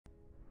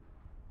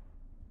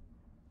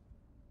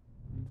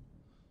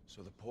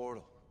So the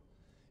portal,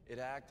 it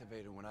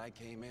activated when I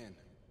came in.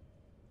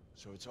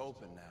 So it's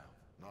open now.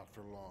 Not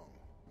for long.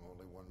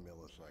 Only 1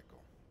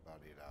 millicycle. About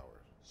 8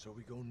 hours. So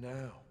we go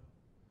now.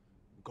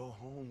 Go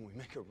home, we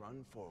make a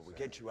run for it. We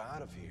get you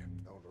out of here.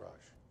 Don't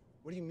rush.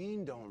 What do you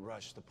mean, don't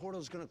rush? The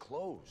portal's gonna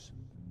close.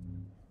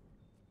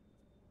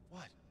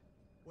 What?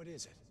 What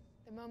is it?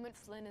 The moment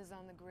Flynn is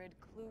on the grid,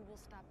 Clue will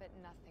stop at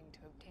nothing to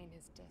obtain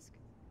his disc.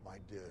 My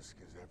disc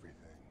is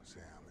everything,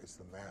 Sam. It's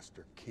the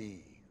master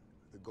key.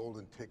 The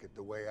golden ticket,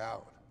 the way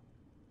out.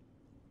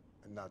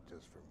 And not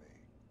just for me.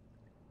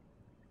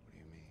 What do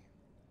you mean?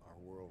 Our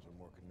worlds are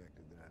more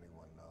connected than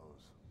anyone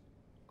knows.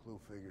 Clue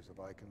figures if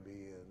I can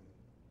be in...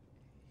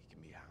 He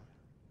can be out?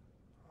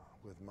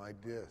 With my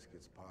disc,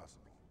 it's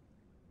possible.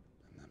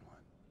 And then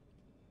what?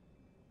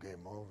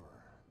 Game over.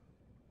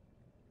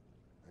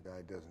 The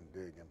guy doesn't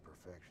dig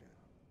imperfection.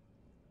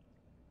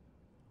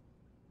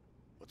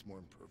 What's more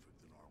imperfect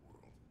than our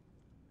world?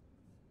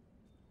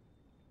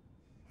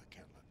 I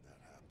can't let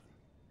that happen.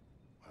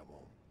 I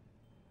won't.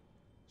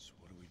 So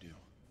what do we do?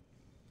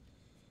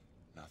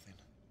 Nothing?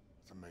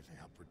 It's amazing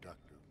how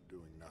productive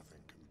doing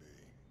nothing can be.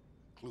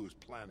 Clue is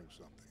planning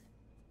something.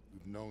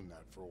 We've known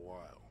that for a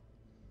while.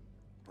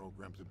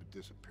 Programs have been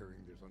disappearing.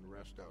 There's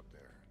unrest out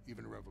there.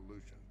 Even a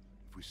revolution.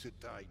 If we sit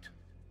tight,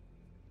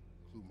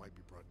 Clue might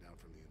be brought down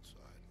from the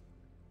inside.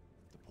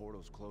 The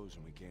portal's closed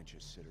and we can't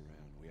just sit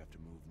around. We have to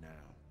move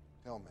now.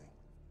 Tell me,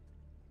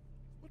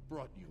 What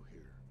brought you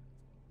here?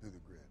 to the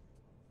grid.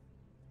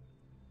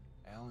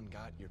 Alan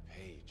got your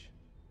page.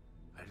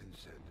 I didn't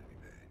send any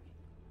page.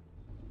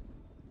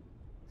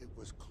 It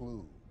was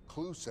Clue.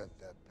 Clue sent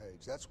that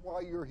page. That's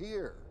why you're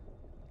here.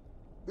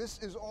 This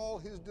is all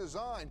his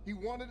design. He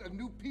wanted a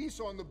new piece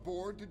on the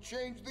board to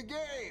change the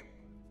game.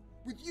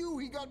 With you,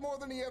 he got more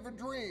than he ever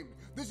dreamed.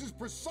 This is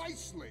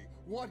precisely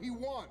what he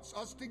wants,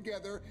 us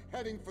together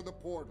heading for the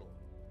portal.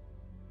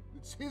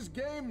 It's his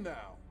game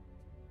now.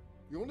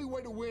 The only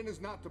way to win is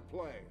not to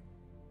play.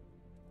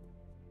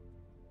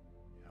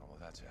 Yeah, well,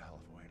 that's a hell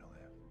of a way to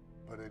live.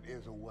 But it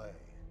is a way.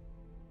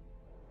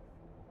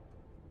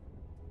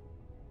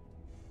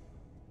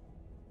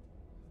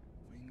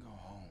 We can go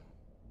home.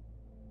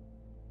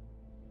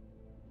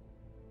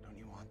 Don't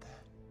you want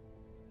that?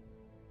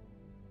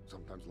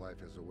 Sometimes life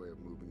has a way of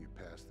moving you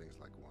past things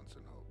like wants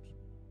and hopes.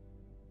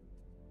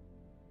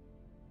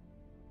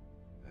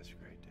 That's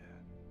great,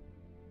 Dad.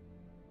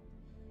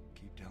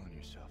 Keep telling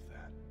yourself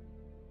that.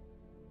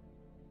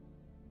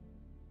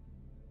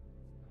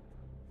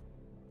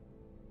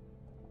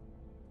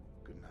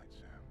 Good night,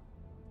 Sam.